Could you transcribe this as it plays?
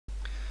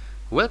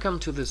Welcome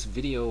to this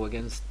video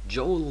against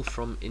Joel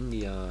from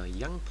India,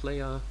 young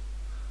player,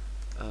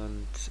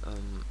 and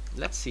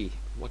let's see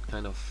what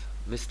kind of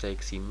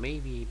mistakes he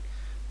maybe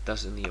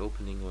does in the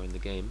opening or in the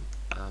game.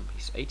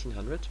 He's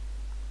 1800,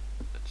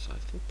 that's I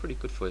think pretty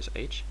good for his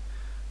age,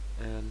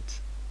 and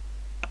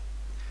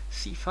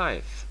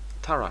c5,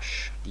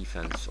 Tarash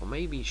defense, or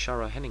maybe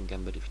Schara Henning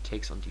Gambit if he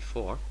takes on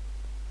d4.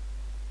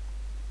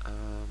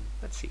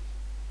 Let's see.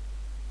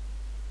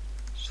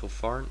 So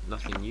far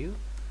nothing new.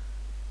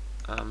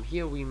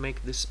 Here we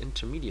make this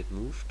intermediate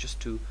move just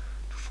to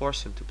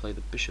force him to play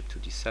the bishop to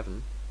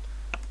d7.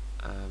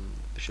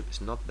 Bishop is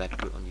not that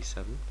good on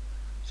d7,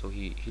 so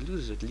he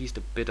loses at least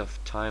a bit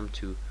of time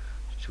to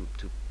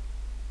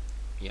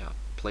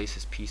place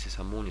his pieces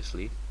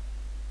harmoniously.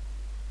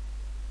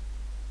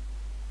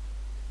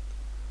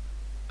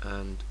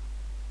 And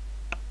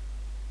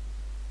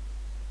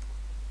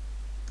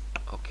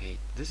okay,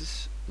 this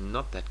is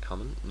not that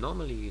common.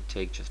 Normally you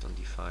take just on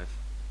d5.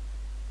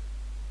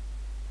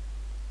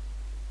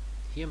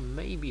 Here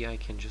maybe I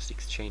can just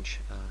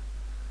exchange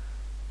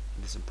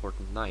this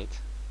important knight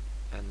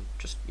and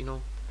just,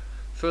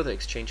 further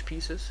exchange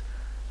pieces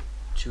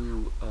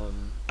to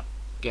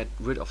get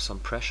rid of some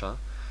pressure.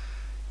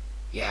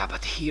 Yeah,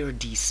 but here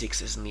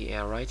d6 is in the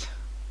air, right?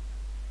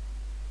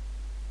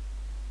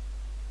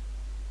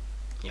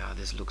 Yeah,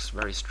 this looks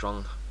very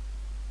strong.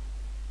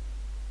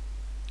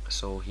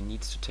 So he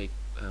needs to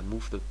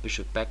move the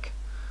bishop back,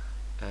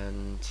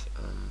 and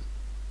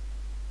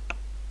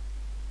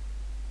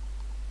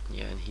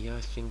and here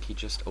I think he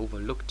just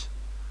overlooked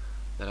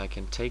that I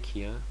can take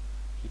here.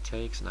 He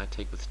takes and I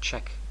take with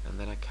check, and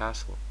then I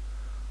castle.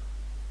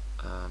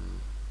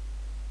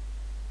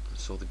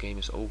 So the game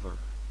is over.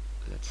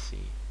 Let's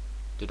see.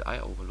 Did I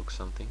overlook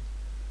something?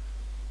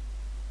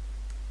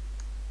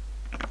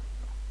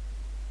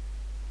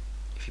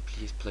 If he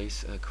please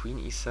plays queen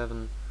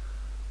e7,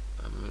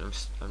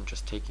 I'm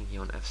just taking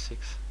here on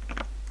f6.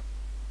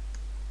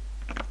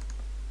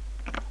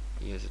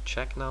 Here's a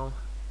check now.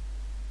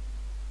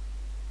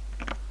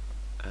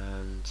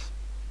 And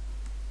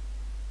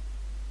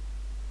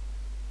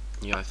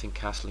yeah, I think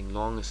castling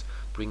long is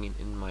bringing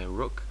in my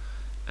rook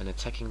and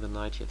attacking the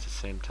knight here at the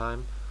same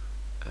time.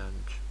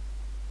 And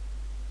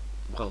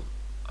well,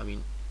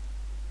 I'm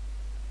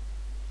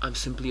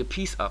simply a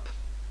piece up.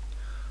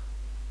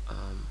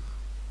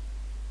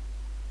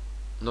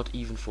 Not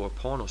even for a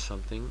pawn or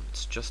something,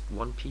 it's just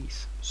one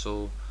piece.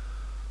 So,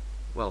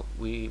 well,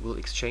 we will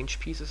exchange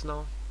pieces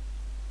now.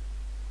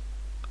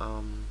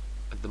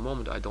 At the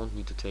moment I don't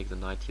need to take the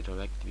knight here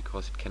directly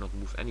because it cannot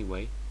move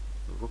anyway.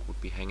 The rook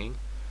would be hanging.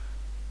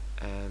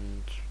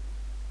 And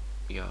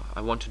yeah,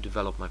 I want to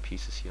develop my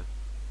pieces here.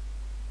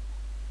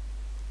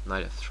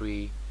 Knight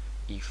f3,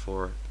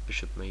 e4,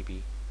 bishop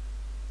maybe.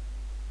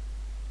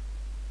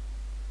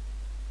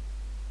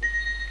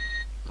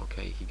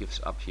 Okay, he gives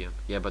up here.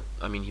 Yeah, but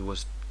he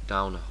was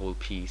down a whole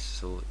piece,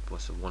 so it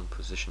was a one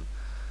position.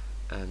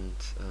 And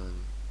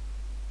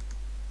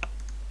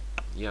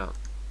yeah,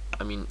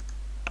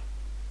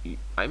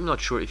 I'm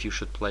not sure if you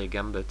should play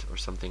Gambit or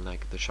something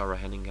like the Schara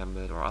Henning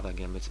Gambit or other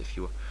Gambits if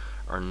you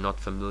are not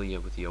familiar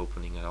with the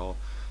opening at all.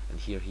 And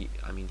here he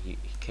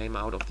came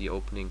out of the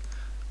opening.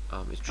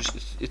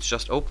 It's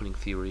just opening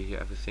theory here,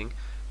 everything,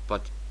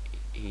 but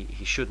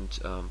he shouldn't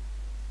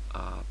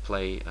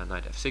play a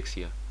knight f6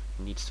 here.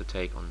 He needs to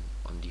take on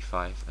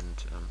d5,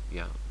 and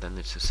then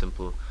it's a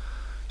simple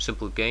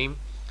game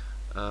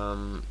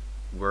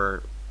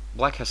where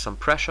black has some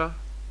pressure,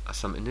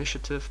 some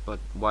initiative, but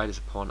white is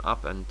a pawn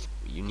up, and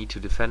you need to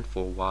defend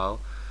for a while.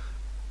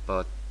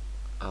 But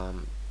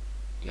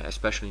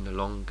especially in a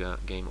long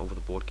game, over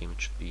the board game,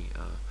 it should be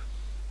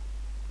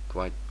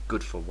quite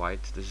good for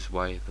white. This is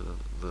why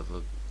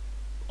the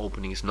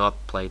opening is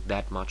not played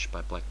that much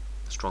by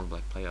strong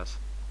black players.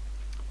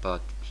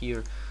 But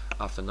here,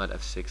 after knight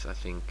f6, I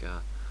think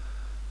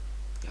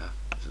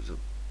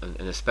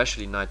and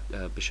especially knight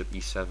bishop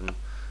e7,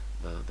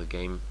 the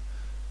game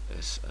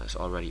is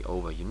already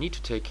over. You need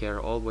to take care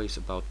always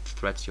about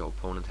threats your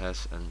opponent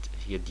has, and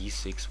here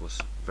d6 was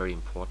very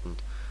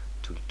important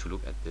to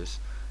look at this.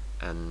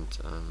 And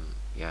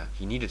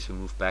he needed to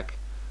move back,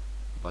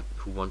 but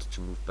who wants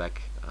to move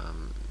back?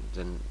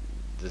 Then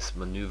this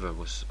maneuver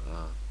was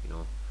a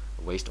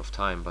waste of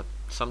time. But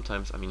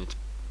sometimes it's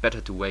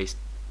better to waste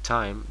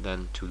time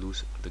than to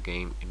lose the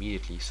game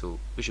immediately. So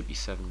bishop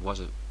e7 was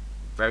a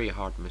very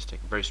hard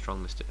mistake, very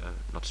strong mistake,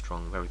 not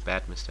strong, very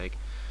bad mistake,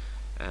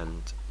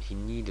 and he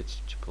needed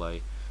to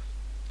play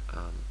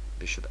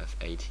bishop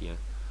f8 here.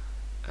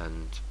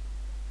 And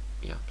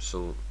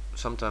so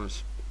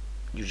sometimes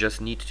you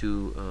just need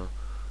to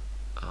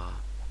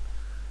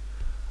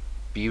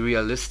be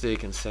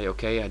realistic and say,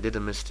 okay, I did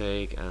a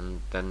mistake,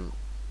 and then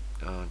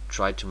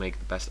try to make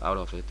the best out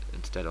of it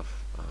instead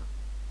of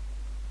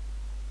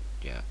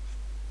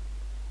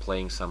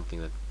playing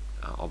something that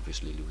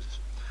obviously loses.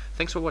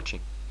 Thanks for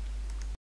watching.